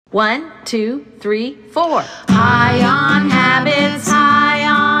1, 2, 3, 4. High on habits, high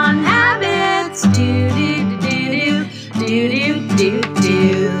on habits. Do do do do do do do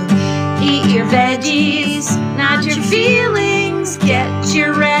do. Eat your veggies, not your feelings. Get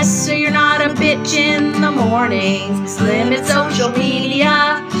your rest so you're not a bitch in the mornings. Limit social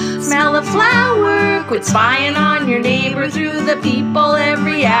media. Smell a flower. Quit spying on your neighbor through the peephole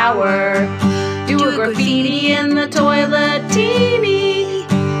every hour. Do a graffiti in the toilet, teeny.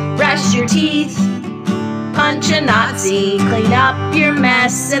 Brush your teeth, punch a Nazi, clean up your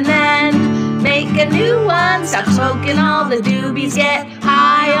mess, and then make a new one. Stop smoking all the doobies, get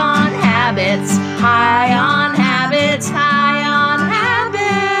high on habits, high on habits, high on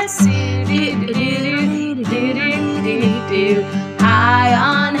habits. Do. High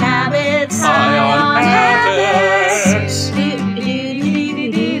on habits, high on habits.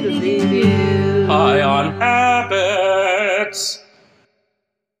 High on habits.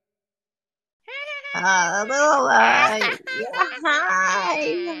 Hello, hi.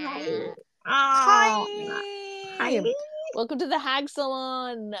 Hi. Hi. Welcome to the Hags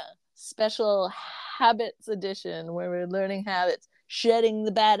Salon special habits edition, where we're learning habits, shedding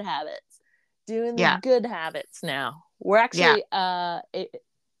the bad habits, doing the good habits now. We're actually,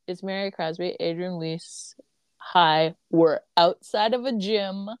 it's Mary Crosby, Adrian Weiss. Hi. We're outside of a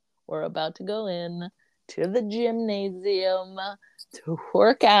gym. We're about to go in to the gymnasium to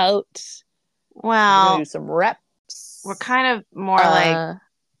work out. Well, we're gonna do some reps. We're kind of more like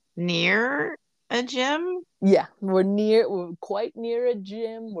near a gym. Yeah, we're quite near a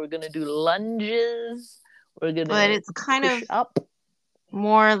gym. We're gonna do lunges. But it's kind push of up.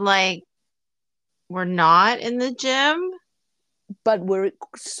 More like we're not in the gym. But we're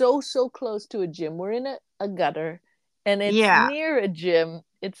so close to a gym. We're in a gutter, and it's near a gym.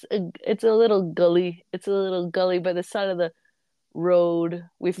 It's a little gully. It's a little gully by the side of the road.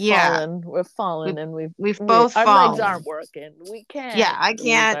 We're fallen, and we've both fallen. Our legs aren't working. We can't. Yeah, I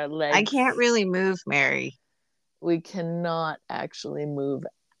can't really move, Mary. We cannot actually move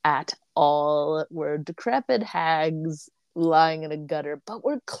at all. We're decrepit hags lying in a gutter, but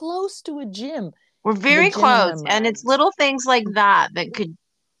we're close to a gym. We're very close, and it's little things like that could,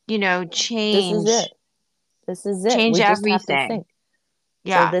 change. This is it. Change we just everything. Have to think.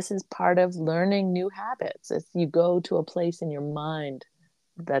 Yeah. So this is part of learning new habits. If you go to a place in your mind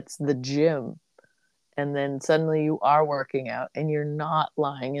that's the gym, and then suddenly you are working out and you're not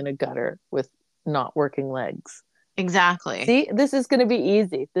lying in a gutter with not working legs. Exactly. See, this is going to be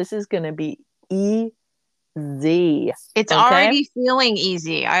easy. This is going to be easy. It's already feeling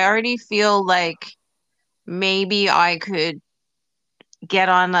easy. I already feel like maybe I could get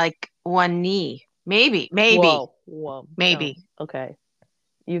on like one knee. Maybe. Whoa. Maybe. No. Okay.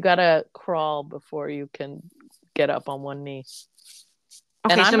 You gotta crawl before you can get up on one knee.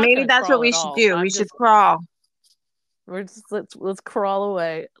 Okay, so maybe that's what we should do. We should crawl. We're just let's crawl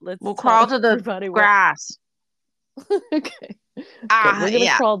away. We'll crawl to the grass. Okay. We're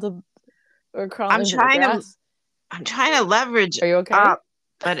gonna crawl to. We're crawling to the grass. I'm trying to leverage. Are you okay? Up,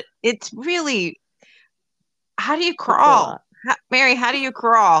 but it's really. How do you crawl, Mary? How do you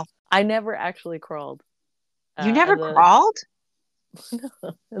crawl? I never actually crawled. You never crawled? No,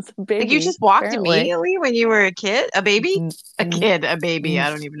 as a baby. Like you just walked immediately when you were a kid? A baby? A baby. I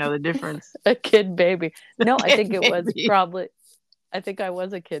don't even know the difference. A kid baby. No, I think it was probably, I think I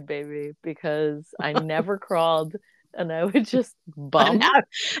was a kid baby because I never crawled and I would just bump.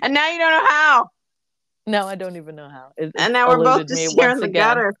 And now you don't know how. No, I don't even know how. And now we're both just here in the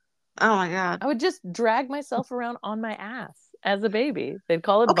gutter. Oh my God. I would just drag myself around on my ass as a baby. They'd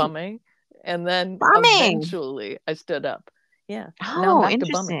call it bumming. And then eventually I stood up. Yeah. Oh,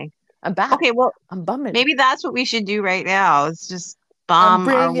 interesting. I'm back. Okay, well, I'm bumming. Maybe that's what we should do right now. It's just bum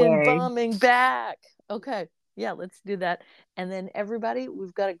our way. Bumming back. Okay. Yeah, let's do that. And then everybody,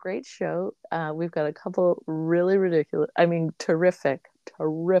 we've got a great show. We've got a couple really terrific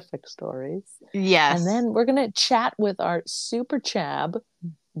stories. Yes. And then we're going to chat with our super chab,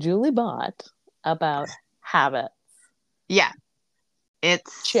 Julie Bott, about habits. Yeah.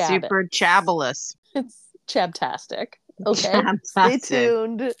 It's super chabulous. It's chabtastic. Okay. Stay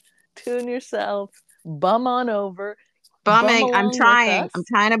tuned. Tune yourself. Bum on over. Bumming. I'm trying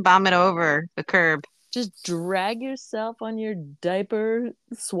to bum it over the curb. Just drag yourself on your diaper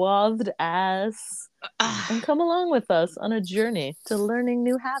swathed ass and come along with us on a journey to learning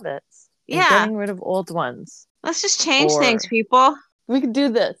new habits. And getting rid of old ones. Let's just change things, people. We can do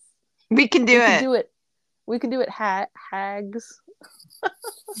this. We can do it. We can do it hags.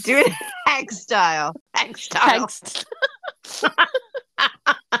 Do it hag style.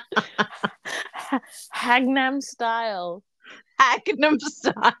 Hagnam style. Hagnum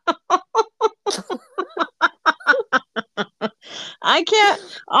style. I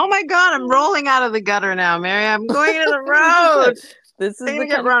can't. Oh my God, I'm rolling out of the gutter now, Mary. I'm going into the road. This is the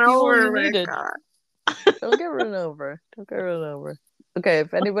kind of fuel you needed. Don't get run over. Don't get run over. Okay,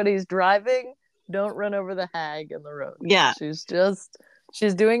 if anybody's driving, don't run over the hag in the road. Yeah.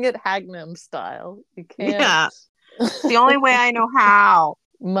 She's doing it Hagnum style. You can't. Yeah. It's the only way I know how.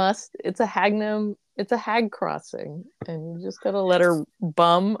 It's a Hagnum, it's a hag crossing. And you just gotta let her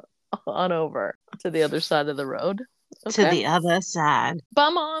bum on over to the other side of the road. Okay. To the other side.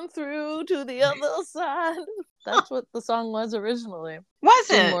 Bum on through to the other side. That's what the song was originally. Was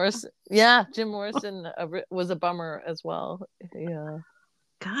Jim it? Morrison, yeah, Jim Morrison was a bummer as well. Yeah.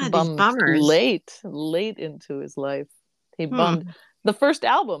 God, these bummers. Late into his life. He bummed. The first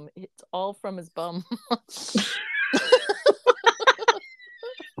album, it's all from his bum.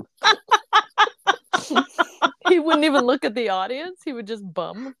 He wouldn't even look at the audience. He would just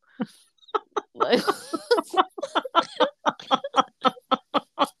bum. Like...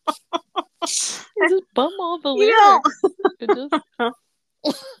 just bum all the lyrics.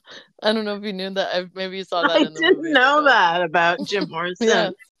 I don't know if you knew that. Maybe you saw that in the movie. I didn't know that about Jim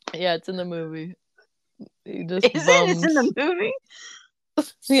Morrison. Yeah, it's in the movie. He just Is it? It's in the movie?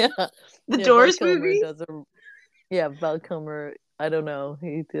 Yeah. The Doors movie? Val Kilmer. I don't know.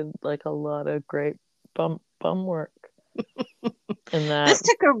 He did like a lot of great bum work. In that. This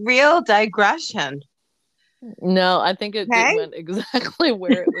took a real digression. No, I think it went exactly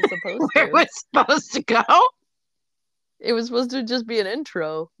where it was supposed where it was supposed to go? It was supposed to just be an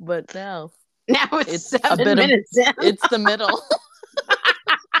intro, but now it's 7 minutes in. It's the middle.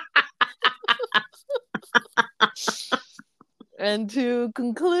 And to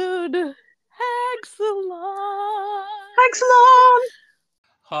conclude, Hagsalon.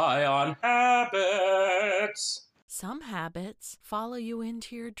 High on habits. Some habits follow you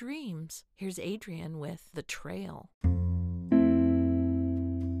into your dreams. Here's Adrian with The Trail.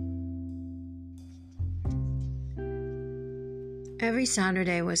 Every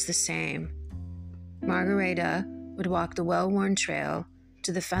Saturday was the same. Margareta would walk the well-worn trail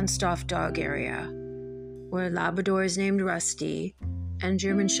to the fenced-off dog area, where Labradors named Rusty and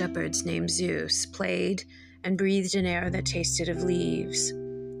German Shepherds named Zeus played and breathed an air that tasted of leaves.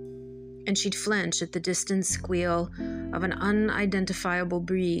 And she'd flinch at the distant squeal of an unidentifiable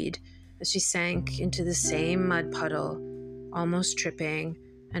breed as she sank into the same mud puddle, almost tripping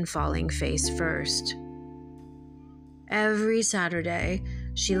and falling face first. Every Saturday,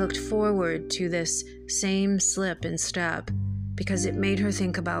 she looked forward to this same slip and step because it made her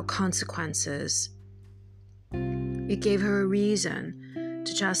think about consequences. It gave her a reason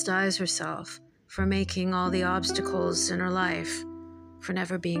to chastise herself for making all the obstacles in her life, for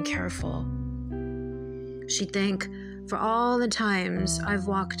never being careful. She'd think, for all the times I've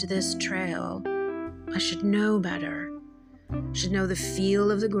walked this trail, I should know better. Should know the feel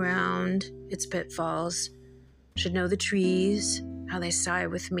of the ground, its pitfalls. Should know the trees, how they sigh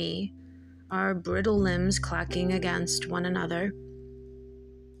with me, our brittle limbs clacking against one another.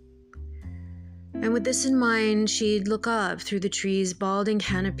 And with this in mind, she'd look up through the trees' balding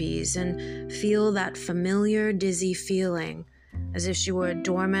canopies and feel that familiar, dizzy feeling, as if she were a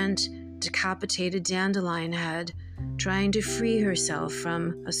dormant, decapitated dandelion head, trying to free herself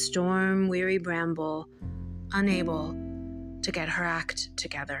from a storm-weary bramble, unable to get her act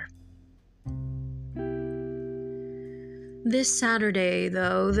together. This Saturday,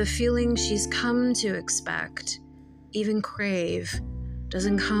 though, the feeling she's come to expect, even crave,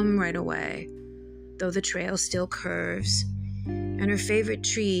 doesn't come right away, though the trail still curves, and her favorite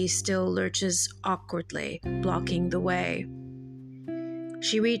tree still lurches awkwardly, blocking the way.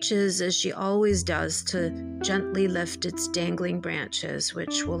 She reaches, as she always does, to gently lift its dangling branches,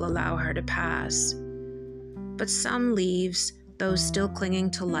 which will allow her to pass. But some leaves, those still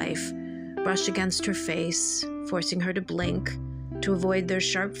clinging to life, brush against her face, forcing her to blink, to avoid their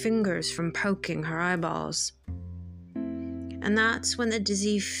sharp fingers from poking her eyeballs. And that's when the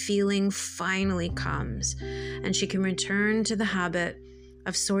dizzy feeling finally comes, and she can return to the habit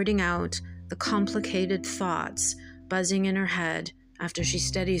of sorting out the complicated thoughts buzzing in her head after she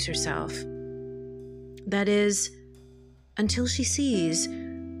steadies herself. That is, until she sees,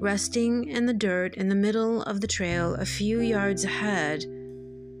 resting in the dirt in the middle of the trail a few yards ahead,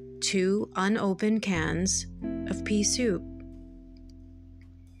 2 unopened cans of pea soup.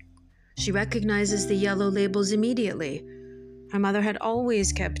 She recognizes the yellow labels immediately. Her mother had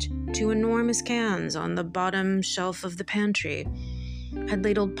always kept 2 enormous cans on the bottom shelf of the pantry, had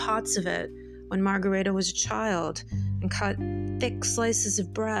ladled pots of it when Margareta was a child, and cut thick slices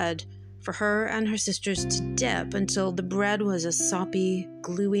of bread for her and her sisters to dip until the bread was a soppy,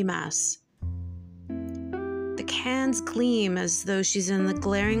 gluey mess. The cans gleam as though she's in the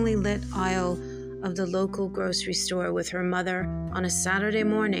glaringly lit aisle of the local grocery store with her mother on a Saturday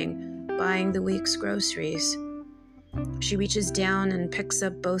morning buying the week's groceries. She reaches down and picks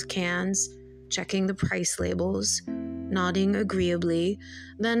up both cans, checking the price labels, nodding agreeably,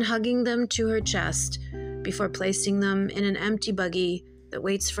 then hugging them to her chest before placing them in an empty buggy that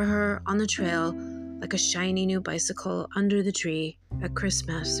waits for her on the trail like a shiny new bicycle under the tree at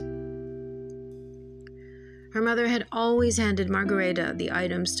Christmas. Her mother had always handed Margareta the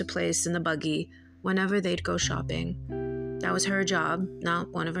items to place in the buggy whenever they'd go shopping. That was her job, not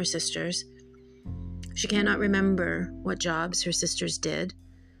one of her sisters. She cannot remember what jobs her sisters did.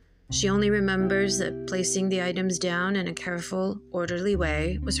 She only remembers that placing the items down in a careful, orderly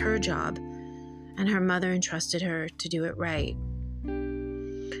way was her job, and her mother entrusted her to do it right.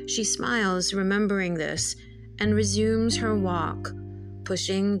 She smiles, remembering this, and resumes her walk,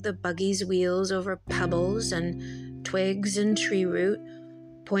 pushing the buggy's wheels over pebbles and twigs and tree root,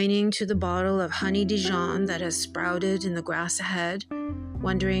 pointing to the bottle of honey Dijon that has sprouted in the grass ahead,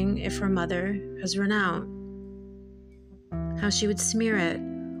 wondering if her mother has run out. How she would smear it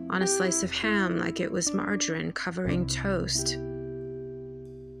on a slice of ham like it was margarine covering toast.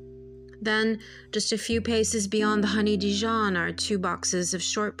 Then, just a few paces beyond the honey Dijon are 2 boxes of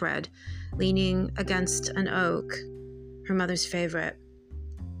shortbread leaning against an oak, her mother's favorite.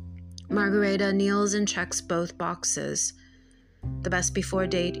 Margareta kneels and checks both boxes. The best before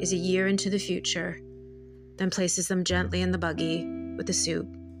date is a year into the future, then places them gently in the buggy with the soup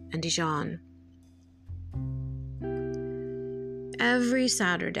and Dijon. Every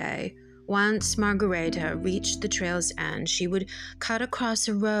Saturday, once Margareta reached the trail's end, she would cut across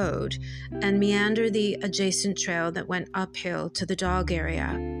a road and meander the adjacent trail that went uphill to the dog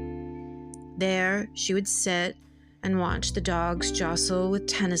area. There, she would sit and watch the dogs jostle with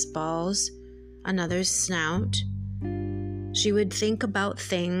tennis balls, another's snout. She would think about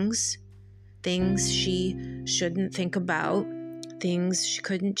things she shouldn't think about, things she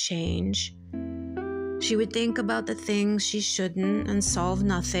couldn't change. She would think about the things she shouldn't and solve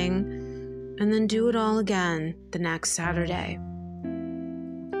nothing, and then do it all again the next Saturday.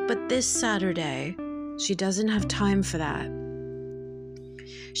 But this Saturday, she doesn't have time for that.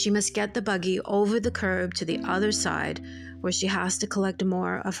 She must get the buggy over the curb to the other side, where she has to collect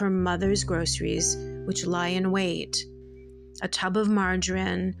more of her mother's groceries, which lie in wait. A tub of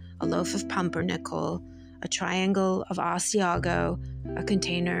margarine, a loaf of pumpernickel, a triangle of Asiago, a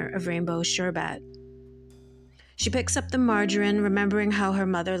container of rainbow sherbet. She picks up the margarine, remembering how her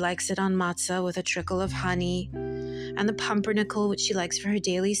mother likes it on matzah with a trickle of honey, and the pumpernickel, which she likes for her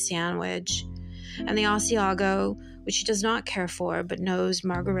daily sandwich, and the Asiago, which she does not care for but knows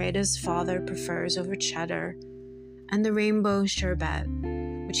Margareta's father prefers over cheddar, and the rainbow sherbet,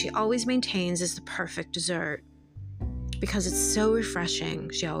 which she always maintains is the perfect dessert. Because it's so refreshing,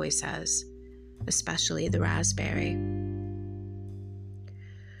 she always says, especially the raspberry.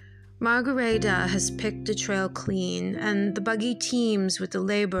 Margareta has picked the trail clean, and the buggy teems with the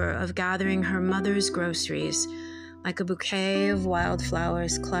labor of gathering her mother's groceries, like a bouquet of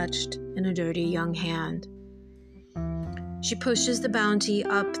wildflowers clutched in a dirty young hand. She pushes the bounty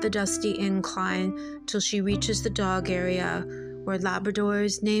up the dusty incline till she reaches the dog area, where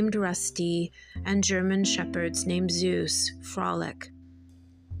Labradors named Rusty and German Shepherds named Zeus frolic.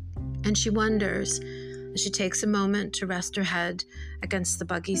 And she wonders, as she takes a moment to rest her head against the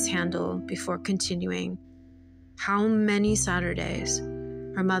buggy's handle before continuing, how many Saturdays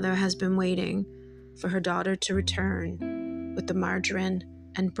her mother has been waiting for her daughter to return with the margarine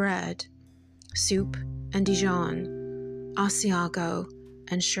and bread, soup and Dijon, Asiago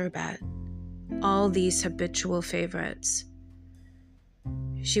and sherbet, all these habitual favorites.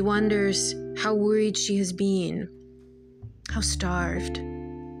 She wonders how worried she has been, how starved,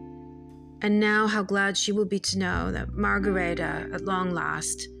 and now how glad she will be to know that Margareta, at long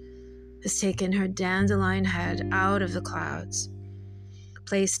last, has taken her dandelion head out of the clouds,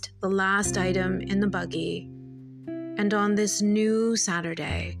 placed the last item in the buggy, and on this new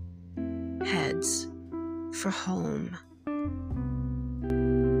Saturday, heads for home.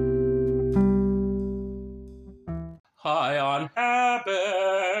 High on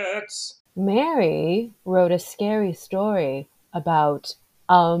habits. Mary wrote a scary story about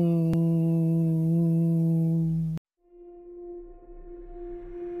I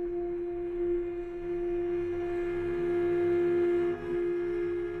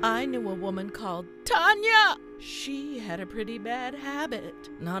knew a woman called Tanya. She had a pretty bad habit.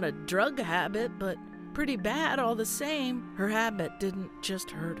 Not a drug habit, but pretty bad all the same. Her habit didn't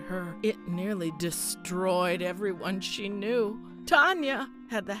just hurt her, it nearly destroyed everyone she knew. Tanya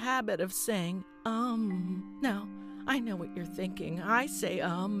had the habit of saying, Now, I know what you're thinking. I say,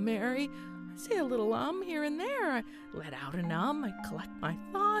 Mary. I say a little here and there. I let out an I collect my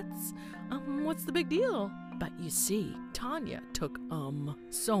thoughts. What's the big deal? But you see, Tanya took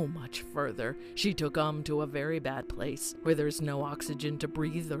so much further. She took to a very bad place where there's no oxygen to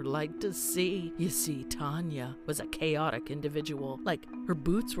breathe or light to see. You see, Tanya was a chaotic individual. Like, her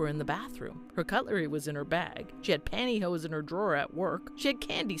boots were in the bathroom. Her cutlery was in her bag. She had pantyhose in her drawer at work. She had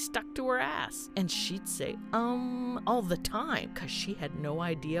candy stuck to her ass. And she'd say, all the time, because she had no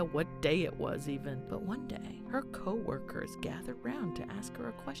idea what day it was even. But one day, her co-workers gathered round to ask her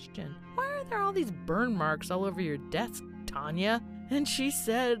a question. Why are there all these burn marks all over your desk, Tanya? And she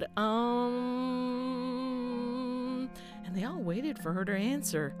said, and they all waited for her to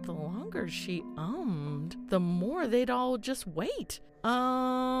answer. The longer she the more they'd all just wait. My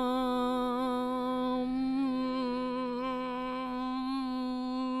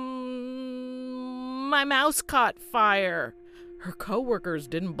mouse caught fire. Her co-workers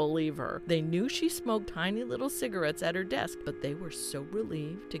didn't believe her. They knew she smoked tiny little cigarettes at her desk, but they were so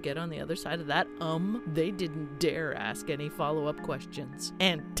relieved to get on the other side of that they didn't dare ask any follow-up questions.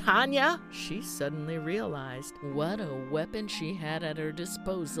 And Tanya, she suddenly realized what a weapon she had at her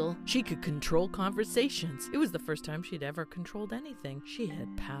disposal. She could control conversations. It was the first time she'd ever controlled anything. She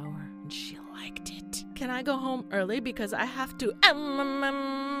had power, and she liked it. Can I go home early because I have to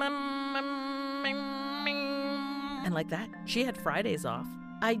and like that, she had Fridays off.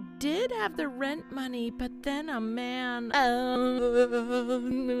 I did have the rent money, but then a man... and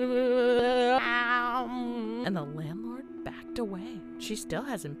the landlord backed away. She still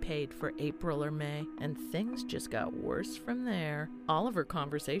hasn't paid for April or May, and things just got worse from there. All of her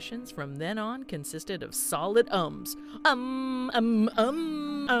conversations from then on consisted of solid ums.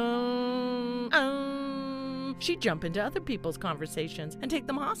 She'd jump into other people's conversations and take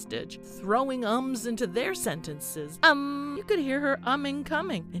them hostage, throwing into their sentences. You could hear her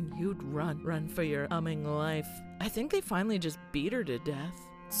coming, and you'd run for your life. I think they finally just beat her to death.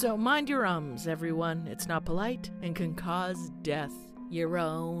 So mind your everyone. It's not polite and can cause death. Your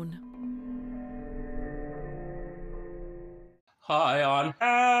own. High on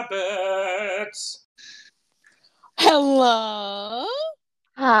habits. Hello.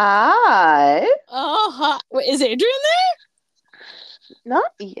 Hi. Oh, hi. Wait, is Adrian there?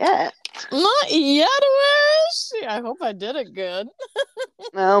 Not yet. Not yet. Where is she? I hope I did it good.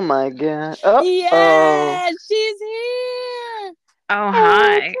 Oh my god. Oh, yeah, she's here. Oh,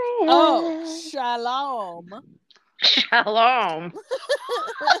 hi. Oh, shalom. Shalom.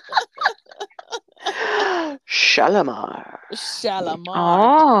 Shalamar.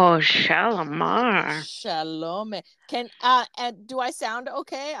 Oh, Shalamar. Shalom. Can do I sound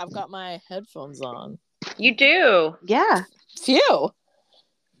okay? I've got my headphones on. You do. Yeah. Phew.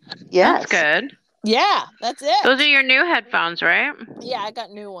 Yes. That's good. Yeah, that's it. Those are your new headphones, right? Yeah, I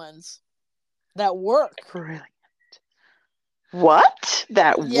got new ones that work. Brilliant. What?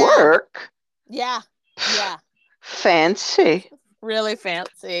 That work? Yeah. Yeah. Fancy. Really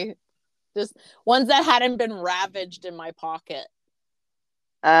fancy. Just ones that hadn't been ravaged in my pocket.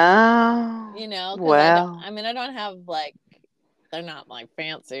 Oh. You know, well. I don't have they're not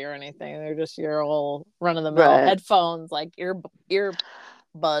fancy or anything. They're just your old run-of-the-mill headphones, earbuds.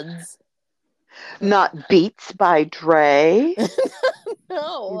 Not Beats by Dre.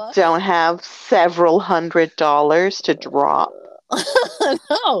 No. You don't have several $100s to drop.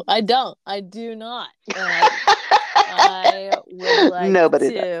 No, I don't. I do not. I would like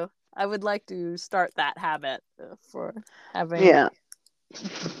Nobody to. does. I would like to start that habit for having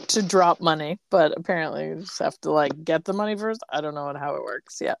to drop money, but apparently you just have to get the money first. I don't know how it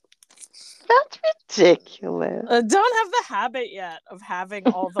works yet. That's ridiculous. I don't have the habit yet of having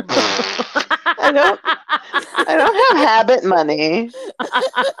all the money. I don't have habit money.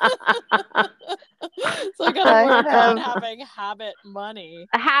 So I gotta work on having habit money.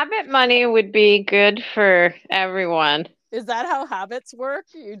 Habit money would be good for everyone. Is that how habits work?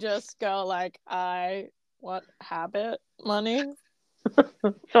 You just go I want habit money?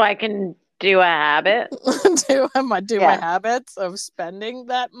 So I can do a habit? do my habits of spending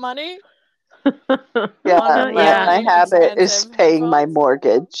that money? My habit is paying my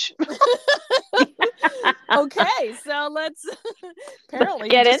mortgage. Okay, so let's apparently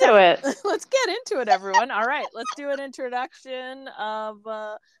get into it. Let's get into it, everyone. All right, let's do an introduction of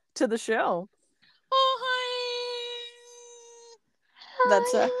to the show. Oh, hi.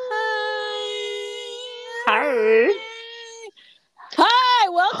 That's a hi. Hi. Hi,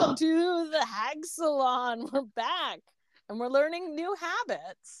 welcome welcome to the Hags Salon. We're back and we're learning new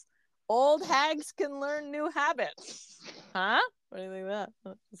habits. Old hags can learn new habits. Huh? What do you think of that?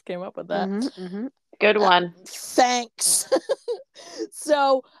 I just came up with that. Good one. Thanks.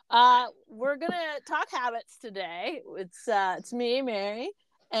 So we're gonna talk habits today. It's me, Mary,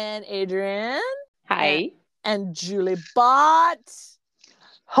 and Adrian. Hi. And Julie Bott.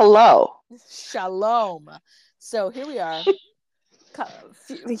 Hello. Shalom. So here we are.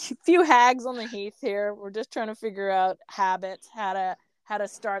 Few hags on the heath here. We're just trying to figure out habits, how to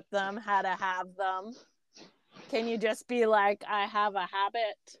start them, how to have them. Can you just be like, I have a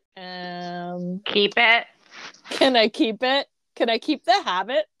habit? Keep it. Can I keep it? Can I keep the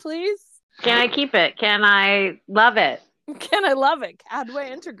habit, please? Can I keep it? Can I love it? Can I love it? How do I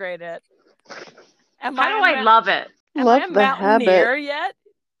integrate it? How do I love it? Am I a mountaineer yet?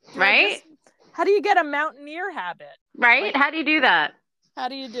 Right? How do you get a mountaineer habit? Right? Like, how do you do that? How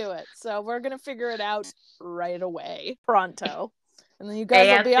do you do it? So we're going to figure it out right away. Pronto. And then you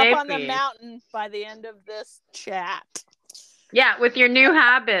guys will be up on the mountain by the end of this chat. Yeah, with your new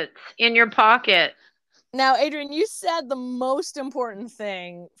habits in your pocket. Now, Adrian, you said the most important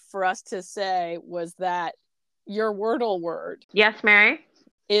thing for us to say was that your Wordle word. Yes, Mary?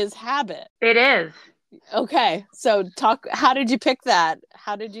 Is habit. It is. Okay. So how did you pick that?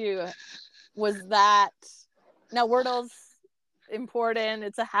 Was that, now Wordle's important.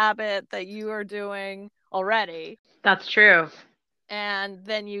 It's a habit that you are doing already. That's true. And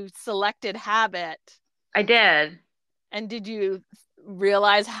then you selected habit. I did. And did you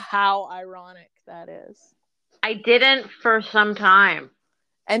realize how ironic that is? I didn't for some time.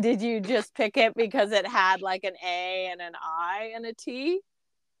 And did you just pick it because it had like an A and an I and a T?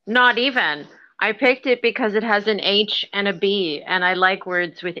 Not even. I picked it because it has an H and a B, and I like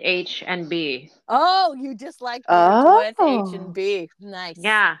words with H and B. Oh, you just like words with H and B. Nice.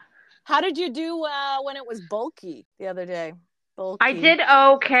 Yeah. How did you do when it was bulky the other day? Bulky. I did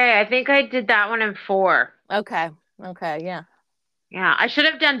okay. I think I did that one in 4. Okay, yeah. Yeah, I should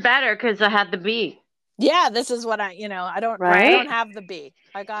have done better because I had the B. Yeah, this is what I don't have the B.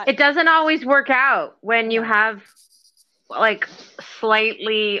 It doesn't always work out when you have like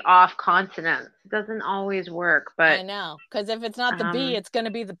slightly off consonants. It doesn't always work, but I know, because if it's not the B, it's going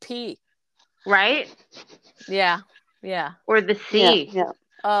to be the P. Right? Yeah. Or the C. Yeah.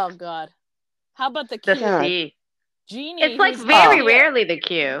 Oh God. How about the Q? The C. Jeannie. It's like very rarely the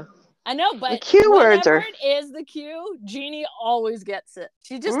Q. I know, but the Q words whenever it is the Q, Jeannie always gets it.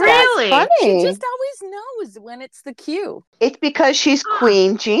 She just really funny. She just always knows when it's the Q. It's because she's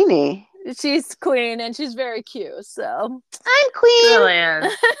Queen Jeannie. She's queen and she's very cute, so I'm Queen.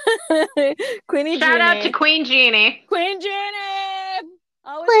 Really Queenie Shout Jeannie. out to Queen Jeannie. Queen Jeannie.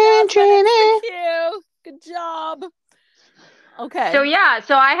 Always Queen Jeannie. Cute. Good job. Okay.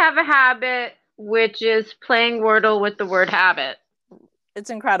 So I have a habit which is playing Wordle with the word habit.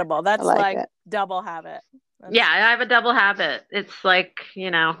 It's incredible. That's like double habit. Yeah, I have a double habit. It's like,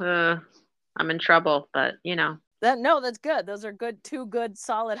 I'm in trouble, but that's good. Those are two good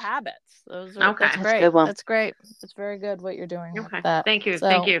solid habits. That's great. That's great. It's very good what you're doing with that. Thank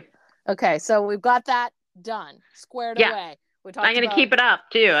you. Okay, so we've got that done, squared away. I'm going to keep it up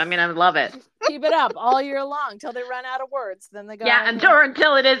too. I mean, I love it. Keep it up all year long till they run out of words. Then they go. Yeah,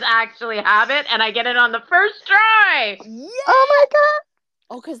 until it is actually habit and I get it on the first try. Yeah! Oh my God.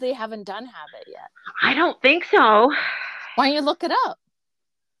 Oh, because they haven't done habit yet. I don't think so. Why don't you look it up?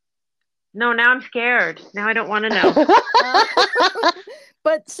 No, now I'm scared. Now I don't want to know.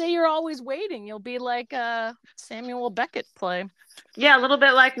 But say you're always waiting. You'll be like a Samuel Beckett play. Yeah, a little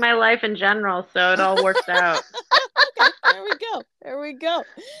bit like my life in general, so it all works out. Okay, there we go.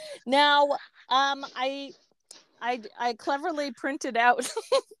 Now, I cleverly printed out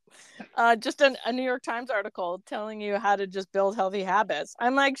just a New York Times article telling you how to just build healthy habits.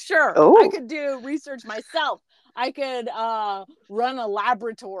 I'm like, sure, I could do research myself. I could run a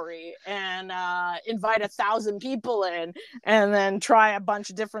laboratory and invite 1,000 people in and then try a bunch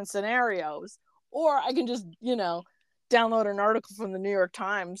of different scenarios. Or I can just, download an article from the New York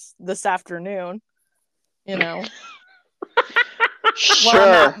Times this afternoon, Sure.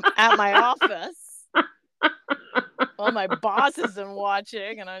 while I'm at my office. While my boss isn't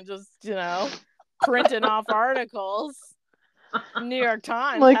watching and I'm just, printing off articles. New York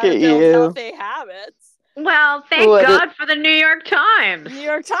Times, Look how to at build you. healthy habits. Well, thank God for the New York Times. New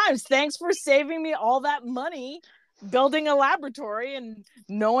York Times, thanks for saving me all that money building a laboratory and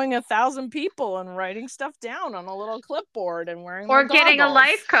knowing 1,000 people and writing stuff down on a little clipboard and wearing or getting a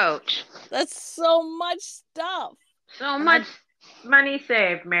life coach. That's so much stuff. So much money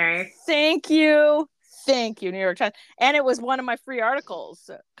saved, Mary. Thank you. Thank you, New York Times. And it was one of my free articles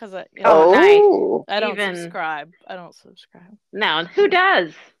because Nice. I don't subscribe. No, who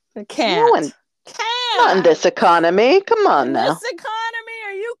does? I can't. No one. Not in this economy. Come on in now. this economy,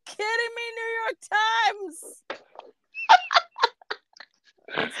 are you kidding me, New York Times?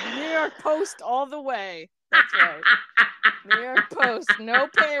 It's New York Post all the way. That's right. New York Post, no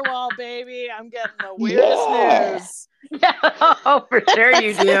paywall, baby. I'm getting the weirdest news. Oh, for sure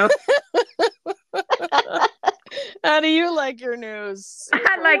you do. How do you like your news?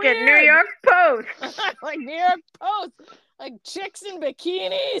 I like it. New York Post. I like New York Post. Like chicks in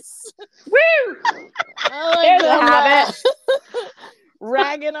bikinis. Woo! I like There's a them, habit.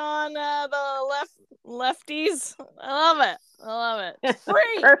 ragging on the lefties. I love it. It's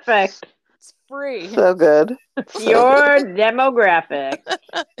free. Perfect. It's free. So good. Your demographic.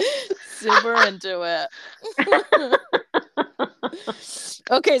 Super into it.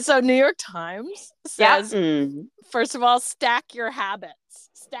 Okay, so New York Times says, first of all, stack your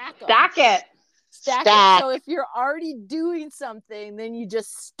habits. Stack it. So if you're already doing something, then you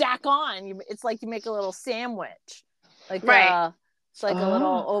just stack on. It's like you make a little sandwich. Like it's like a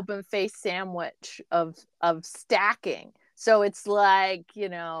little open face sandwich of stacking. So it's like,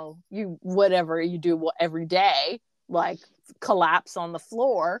 you whatever you do every day, like collapse on the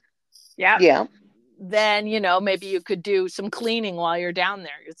floor. Yeah. Then, maybe you could do some cleaning while you're down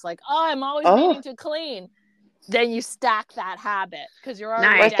there. It's like, I'm always meaning to clean. Then you stack that habit because you're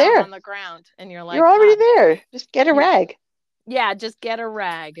already down there on the ground and you're like, you're already there. Just get a rag. Yeah, just get a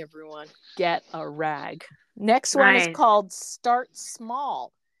rag, everyone. Get a rag. Next one is called Start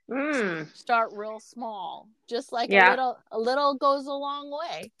Small. Start real small. Just like a little goes a long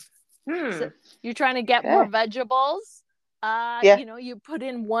way. So you're trying to get more vegetables. You put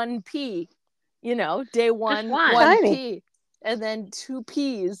in 1 pea. Day one pea. And then 2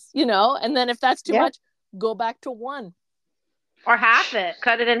 peas, and then if that's too much, go back to 1. Or half it.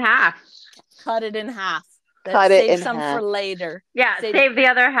 Cut it in half. Save some for later. Yeah, save the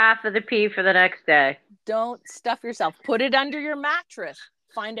other half of the pea for the next day. Don't stuff yourself. Put it under your mattress.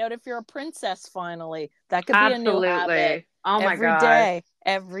 Find out if you're a princess finally. That could be a new habit. Oh my God.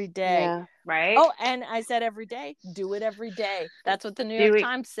 Every day. Yeah. Right? Oh, and I said every day. Do it every day. That's what the New York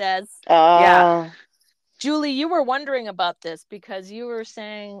Times says. Julie, you were wondering about this because you were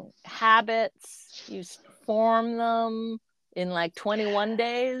saying habits, you form them in like 21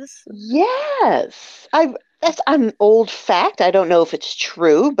 days. Yes. That's an old fact. I don't know if it's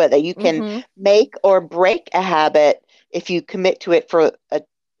true, but that you can make or break a habit if you commit to it for a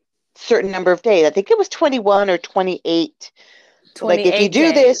certain number of days. I think it was 21 or 28. Like if you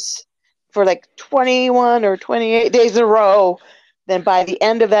do this for like 21 or 28 days in a row, then by the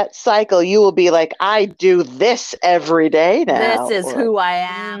end of that cycle, you will be like, I do this every day now. This is who I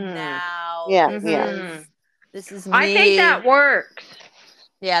am now. Yeah. This is me. I think that works.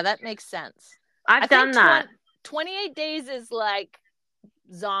 Yeah, that makes sense. I've done that. 28 days is like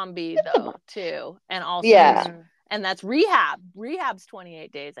zombie though, too. And also, and that's rehab. Rehab's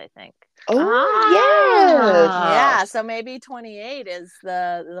 28 days, I think. Yeah, so maybe 28 is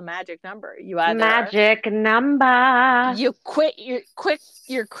the magic number. You either you quit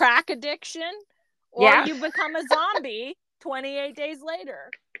your crack addiction, or you become a zombie 28 days later.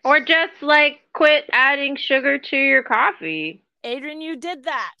 Or just like quit adding sugar to your coffee. Adrian, you did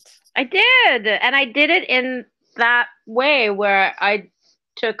that. I did, and I did it in that way where I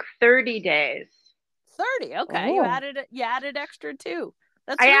took 30 days. 30, okay. You added extra 2.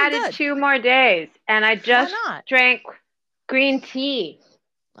 I added 2 more days, and I just drank green tea.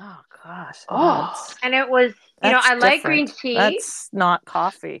 Oh gosh. And it was, I like green tea. That's not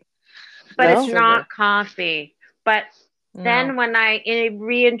coffee. But it's not coffee. But then when I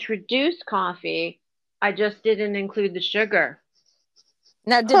reintroduced coffee, I just didn't include the sugar.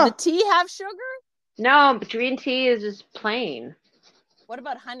 Now, did the tea have sugar? No, but green tea is just plain. What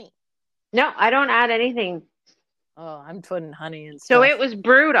about honey? No, I don't add anything. Oh, I'm putting honey and stuff. So it was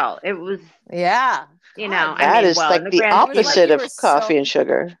brutal. It was, that is like the opposite of coffee and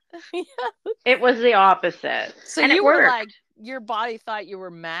sugar. It was the opposite. So you were like, your body thought you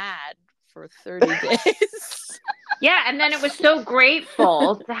were mad for 30 days. Yeah, and then it was so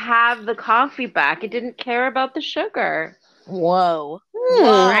grateful to have the coffee back. It didn't care about the sugar. Whoa.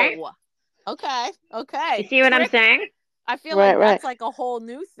 Right? Okay. You see what I'm saying? I feel like that's like a whole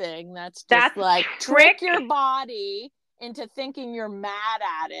new thing. That's just like trick your body into thinking you're mad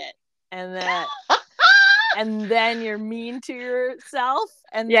at it, and then you're mean to yourself,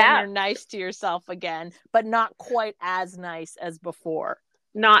 and then you're nice to yourself again, but not quite as nice as before.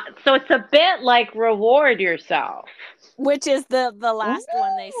 not. So it's a bit like reward yourself. Which is the last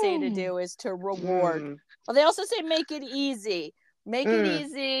one they say to do is to reward. Well, they also say make it easy. Make it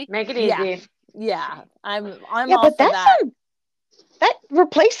easy. Make it easy. Yeah. I'm all but for that. That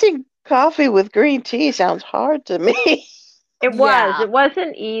replacing coffee with green tea sounds hard to me. It was. It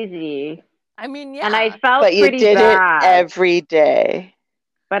wasn't easy. I mean, yeah. And I felt but you pretty did bad. it every day.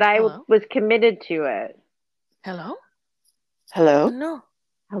 But I was committed to it. Hello? Hello? No.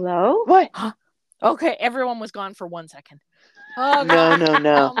 Hello? What? Huh? Okay, everyone was gone for 1 second. Oh, no, God.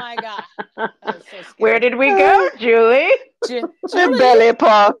 no. Oh, my God. That was so scary. Where did we go, Julie? The belly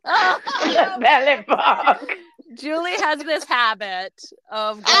park. The belly park. Julie has this habit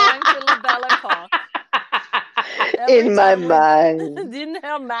of going to the belly park. In my mind. In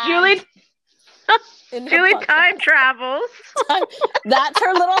her mind. Julie time travels. That's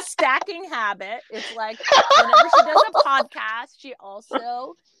her little stacking habit. It's like whenever she does a podcast, she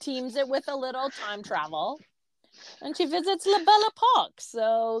also teams it with a little time travel. And she visits La Belle Park.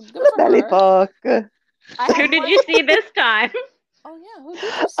 So good for Belly her. Park. Who did you see this time? Oh, yeah. Who did you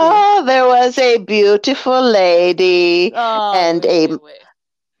see? Oh, there was a beautiful lady and a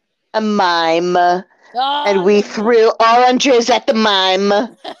mime. And we threw oranges at the mime.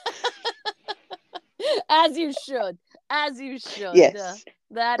 As you should. As you should. Yes.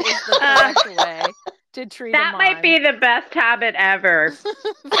 That is the correct way to treat a mime. That might be the best habit ever.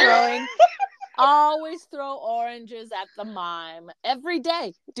 Always throw oranges at the mime. Every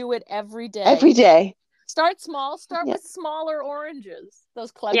day. Do it every day. Every day. Start small. Start with smaller oranges.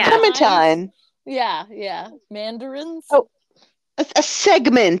 Those clementine. Yeah. Mandarins. Oh, a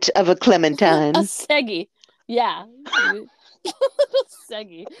segment of a clementine. A seggy. Yeah.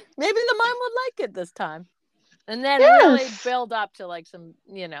 Seggy. Maybe the mime would like it this time. And then really build up to like some,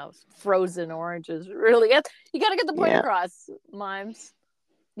 frozen oranges. Really, you got to get the point across, mimes.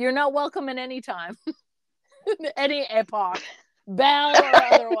 You're not welcome at any time. Any epoch. Belle or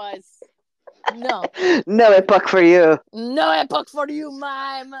otherwise. No. No epoch for you. No epoch for you,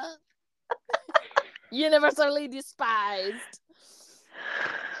 mime. Universally despised.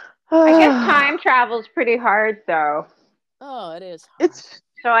 I guess time travel's pretty hard, though. Oh, it is hard.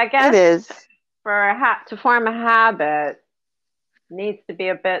 So I guess it is. For to form a habit, it needs to be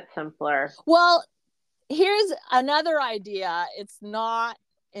a bit simpler. Well, here's another idea. It's not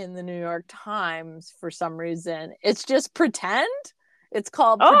in the New York Times for some reason. It's just pretend. It's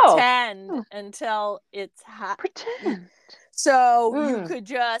called pretend until it's pretend. So you could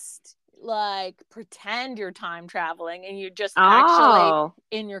just like pretend you're time traveling and you're just actually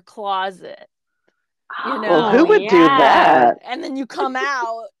in your closet. Well, who would do that? And then you come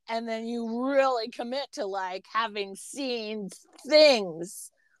out and then you really commit to like having seen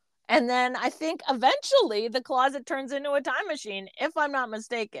things. And then I think eventually the closet turns into a time machine, if I'm not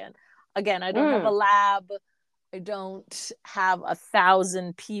mistaken. Again, I don't have a lab. I don't have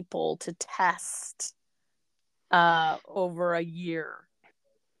 1,000 people to test over a year.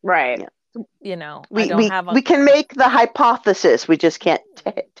 Right. We can make the hypothesis. We just can't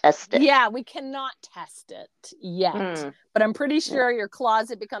test it. Yeah, we cannot test it yet. But I'm pretty sure your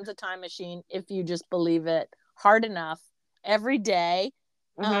closet becomes a time machine if you just believe it hard enough every day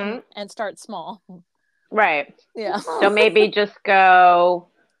and start small. Right. Yeah. So maybe just go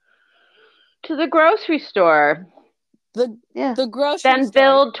to the grocery store. The grocery then store.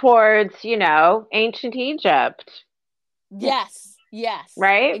 Build towards, ancient Egypt. Yes.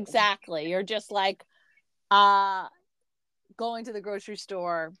 Right? Exactly. You're just like going to the grocery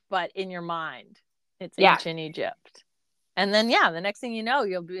store, but in your mind, it's ancient Egypt. And then, the next thing you know,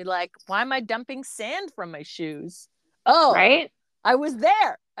 you'll be like, why am I dumping sand from my shoes? Oh, right. I was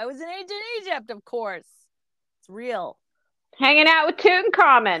there. I was in ancient Egypt, of course. It's real. Hanging out with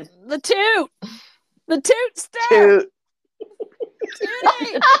Tutankhamun. The Toot star. Tootie.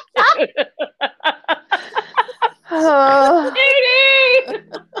 Tootie.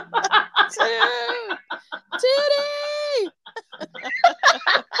 Tootie.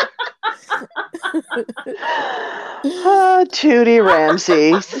 Tootie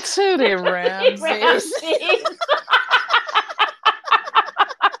Ramsey. Tootie Ramsey.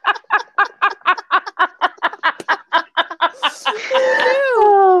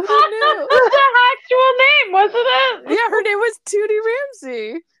 That's her actual name, wasn't it? Yeah, her name was Tootie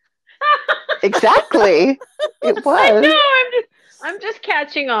Ramsey. Exactly. It was. I know. I'm just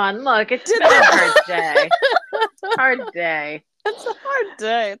catching on. Look, it's been a hard day. Hard day. It's a hard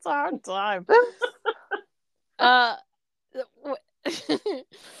day. It's a hard time.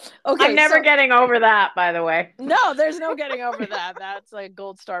 Okay, I'm never getting over that, by the way. No, there's no getting over that. That's like a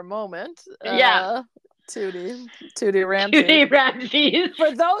gold star moment. Tootie Ramsey. Tootie Ramsey.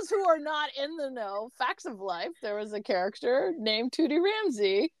 For those who are not in the know, Facts of Life, there was a character named Tootie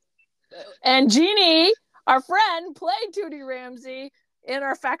Ramsey. And Jeannie, our friend, played Tootie Ramsey in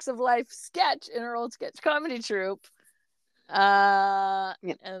our Facts of Life sketch in our old sketch comedy troupe.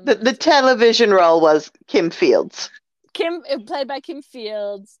 The television role was Kim Fields. Played by Kim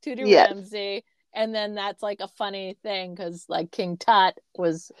Fields, Tootie Ramsey. And then that's like a funny thing because like King Tut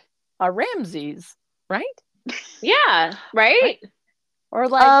was a Ramses, right? Yeah, right? Or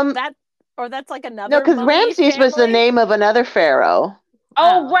like that, or that's like another. No, because Ramses was the name of another pharaoh.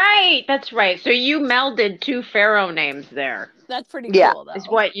 Oh, right. That's right. So you melded two pharaoh names there. That's pretty cool, though. Is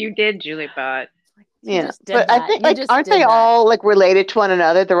what you did, Julie Bott. Yeah, but I think aren't they all like related to one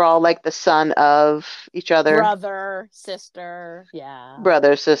another? They're all like the son of each other. Brother, sister,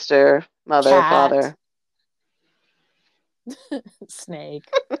 brother, sister, mother, father. Snake.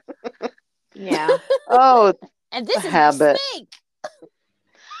 Yeah. Oh, and this is habit. My snake.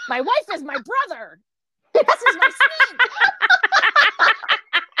 My wife is my brother. This is my snake.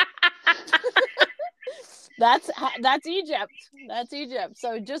 That's Egypt. That's Egypt.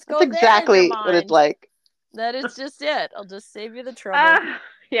 So just go. That's exactly what it's like. That is just it. I'll just save you the trouble.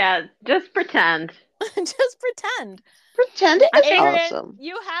 Yeah, just pretend. Just pretend. Pretend it's awesome.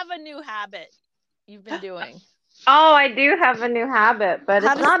 You have a new habit you've been doing. Oh, I do have a new habit, but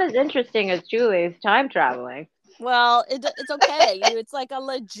it's not as interesting as Julie's time traveling. Well, it's okay. It's like a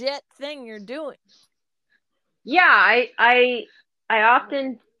legit thing you're doing. Yeah, I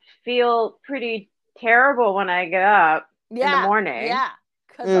often feel pretty terrible when I get up in the morning. Yeah,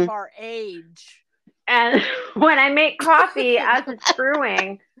 because of our age. And when I make coffee as it's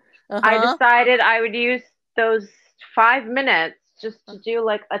brewing, I decided I would use those 5 minutes just to do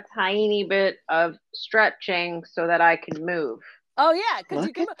like a tiny bit of stretching so that I can move. Oh yeah, because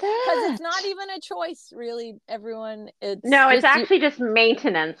it's not even a choice, really. Everyone, it's actually just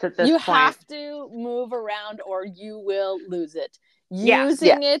maintenance at this point. You have to move around, or you will lose it.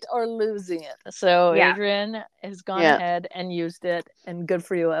 Using it or losing it. So Adrian has gone ahead and used it, and good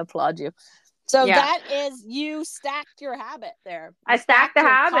for you. I applaud you. So that is, you stacked your habit there. I stacked the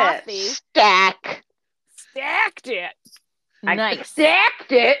habit. Stacked it. I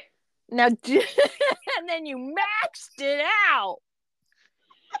stacked it. Now, and then you maxed it out.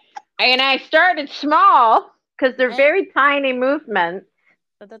 And I started small because they're very tiny movements.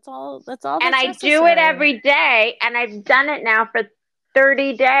 But that's all. And I do it every day, and I've done it now for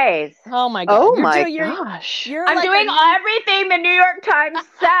 30 days. Oh my god! Oh my gosh! I'm like doing everything the New York Times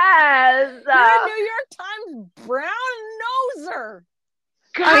says. You're a New York Times brown noser.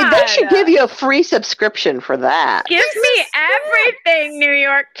 God. I mean, they should give you a free subscription for that. Give me everything, New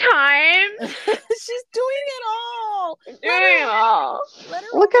York Times. She's doing it all.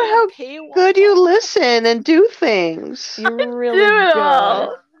 Look at how good you listen and do things. You're really good.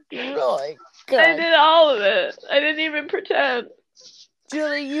 You're really good. I did all of it. I didn't even pretend.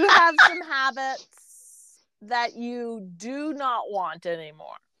 Julie, you have some habits that you do not want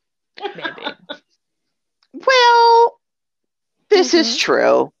anymore. Maybe. Well, this is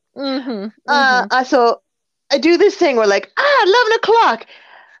true. So I do this thing where 11 o'clock.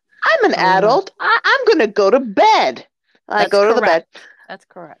 I'm an adult. I'm going to go to bed. I go to the bed. That's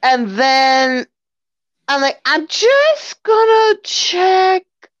correct. And then I'm like, I'm just going to check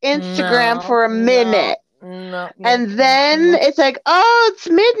Instagram for a minute. And then it's like, oh, it's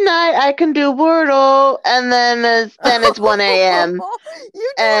midnight. I can do Wordle. And then it's 1 a.m.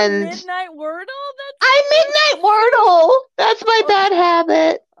 You do a midnight Wordle? I midnight Wordle. That's my bad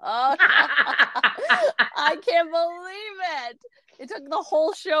habit. I can't believe it. It took the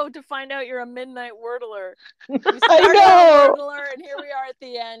whole show to find out you're a midnight Wordler. You started a Wordler, and here we are at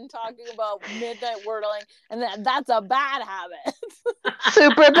the end talking about midnight Wordling, and that's a bad habit.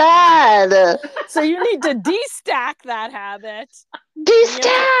 Super bad. So you need to destack that habit.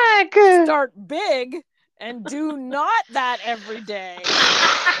 Destack. Start big and do not that every day.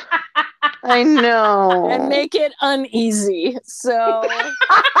 I know. And make it uneasy. So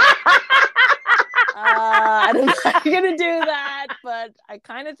I don't know how you're going to do that, but I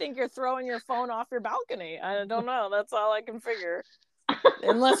kind of think you're throwing your phone off your balcony. I don't know. That's all I can figure.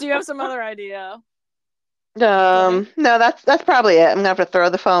 Unless you have some other idea. No, that's probably it. I'm going to have to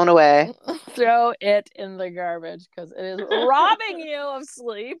throw the phone away. Throw it in the garbage because it is robbing you of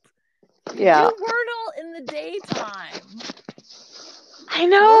sleep. Yeah. Do Wordle in the daytime. I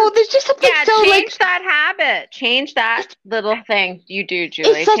know. There's just something change that habit. Change that little thing you do,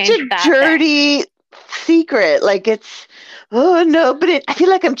 Julie. It's such a dirty secret. But I feel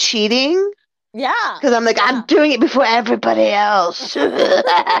like I'm cheating. Yeah. Because I'm like, I'm doing it before everybody else.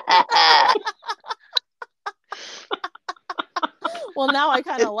 Well, now I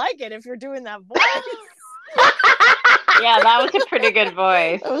kind of like it if you're doing that voice. Yeah, that was a pretty good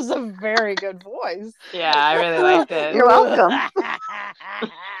voice. That was a very good voice. Yeah, I really liked it. You're welcome.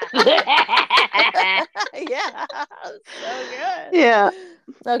 Yeah, so good. Yeah.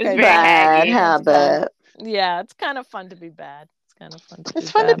 Okay. Bad haggy. habit. Yeah, it's kind of fun to be bad. It's kind of fun to It's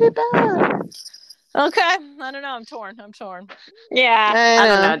be fun bad. to be bad. Okay, I don't know. I'm torn. Yeah, I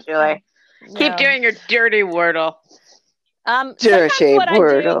don't know, Julie. Keep doing your dirty Wordle. Dirty what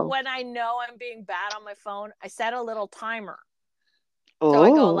Wordle. I do when I know I'm being bad on my phone, I set a little timer. Oh. So I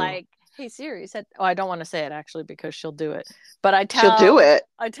go like, "Hey Siri, set." Oh, I don't want to say it actually because she'll do it. But she'll do it.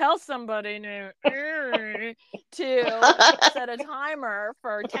 I tell somebody named to set a timer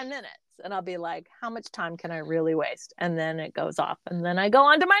for 10 minutes, and I'll be like, "How much time can I really waste?" And then it goes off, and then I go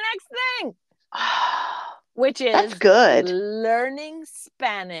on to my next thing, which is That's good. Learning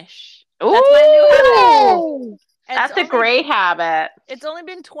Spanish. Ooh, that's my new habit. That's a great habit. It's only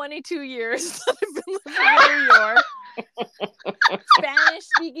been 22 years that I've been living in New York.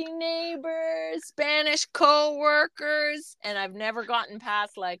 Spanish-speaking neighbors, Spanish co-workers, and I've never gotten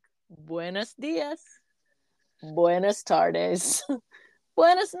past like buenos dias, buenas tardes,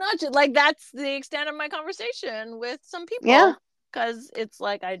 buenas noches. Like that's the extent of my conversation with some people. Yeah. Because it's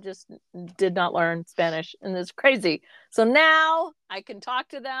like I just did not learn Spanish, and it's crazy. So now I can talk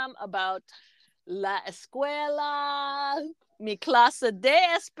to them about la escuela, mi clase de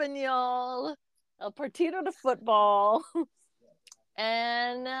español, el partido de football,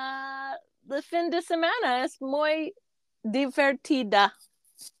 and the fin de semana es muy divertida.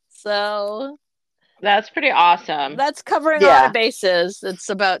 So that's pretty awesome. That's covering a lot of bases. It's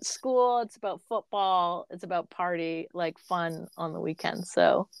about school, it's about football, it's about party, like fun on the weekend.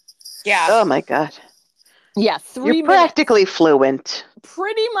 So yeah. Oh my God. Yeah, 3 You're practically fluent.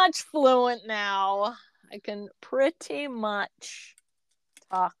 Pretty much fluent now. I can pretty much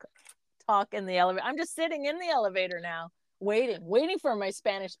talk in the elevator. I'm just sitting in the elevator now, waiting for my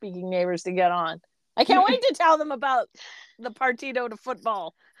Spanish speaking neighbors to get on. I can't wait to tell them about the partido de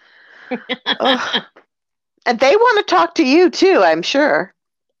football. And they want to talk to you too, I'm sure.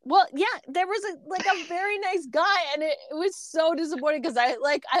 Well, yeah, there was a very nice guy, and it was so disappointing because I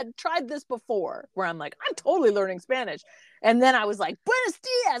had tried this before where I'm like, I'm totally learning Spanish. And then I was like, buenos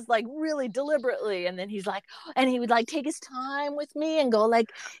dias, like really deliberately. And then he's like, and he would like take his time with me and go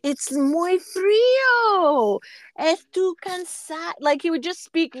like, it's muy frío. Es tu cansado. Like he would just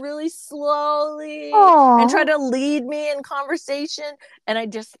speak really slowly and try to lead me in conversation. And I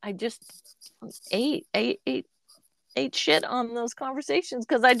just ate shit on those conversations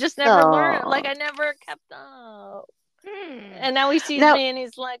because I just never learned. Like I never kept up. And now he sees me and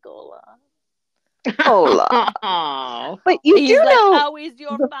he's like, hola. Hola. But you do like, know how is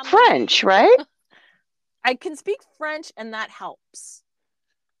your family? French, right? I can speak French and that helps.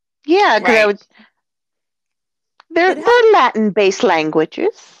 Yeah, because they're Latin-based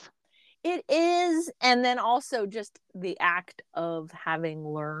languages. It is, and then also just the act of having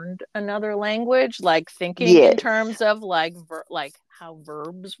learned another language, like thinking in terms of like how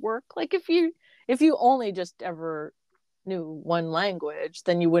verbs work. Like if you only just ever knew one language,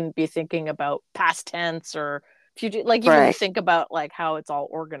 then you wouldn't be thinking about past tense or future. Like you wouldn't think about like how it's all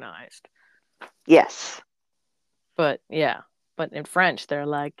organized. Yes, but in French, they're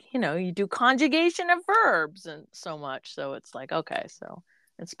like, you do conjugation of verbs and so much. So it's like, okay, so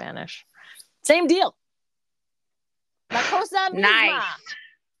in Spanish. Same deal. La cosa misma. Nice.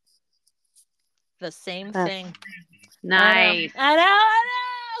 The same thing. Nice. I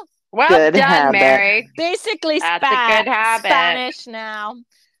know. Well good done, habit. Mary. Basically, that's a good habit. Spanish now.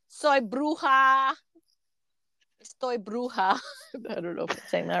 Soy bruja. Estoy bruja. I don't know if I'm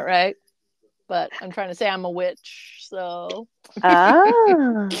saying that right, but I'm trying to say I'm a witch. So.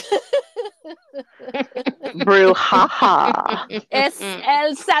 Brujaja. Es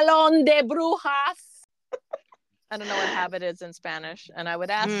el salón de brujas. I don't know what habit is in Spanish, and I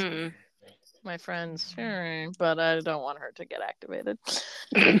would ask my friends, but I don't want her to get activated.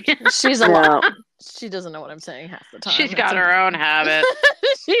 She's a lot. She doesn't know what I'm saying half the time. She's got her own habit.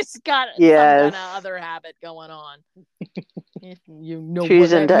 She's got some kind of other habit going on.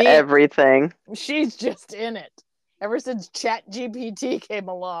 She's into everything. She's just in it. Ever since ChatGPT came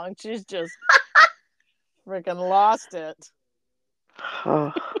along, she's just freaking lost it.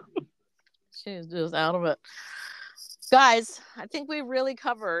 She's just out of it. Guys, I think we really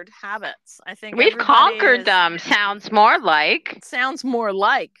covered habits. I think we've conquered them. Sounds more like. So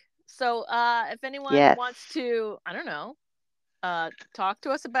if anyone wants to, I don't know, talk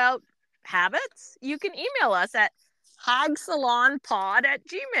to us about habits, you can email us at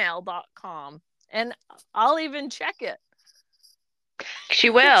hagsalonpod@gmail.com. And I'll even check it. She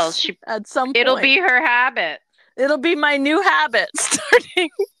will. At some point. It'll be her habit. It'll be my new habit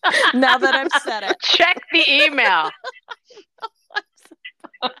starting now that I've said it. Check the email.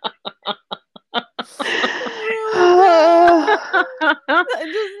 I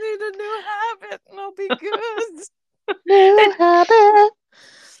just need a new habit and I'll be good. New habit.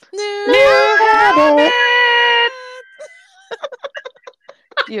 New habit.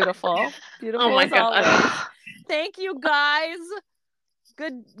 Beautiful. Beautiful. Oh my as God. always. Thank you guys.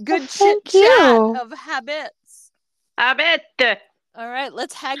 Good Well, chit thank you. chat of habits. Habit. All right,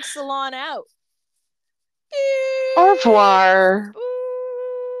 let's hag salon out. Au revoir.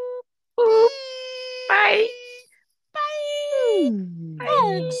 Bye. Bye.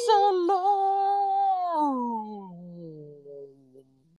 Hag salon.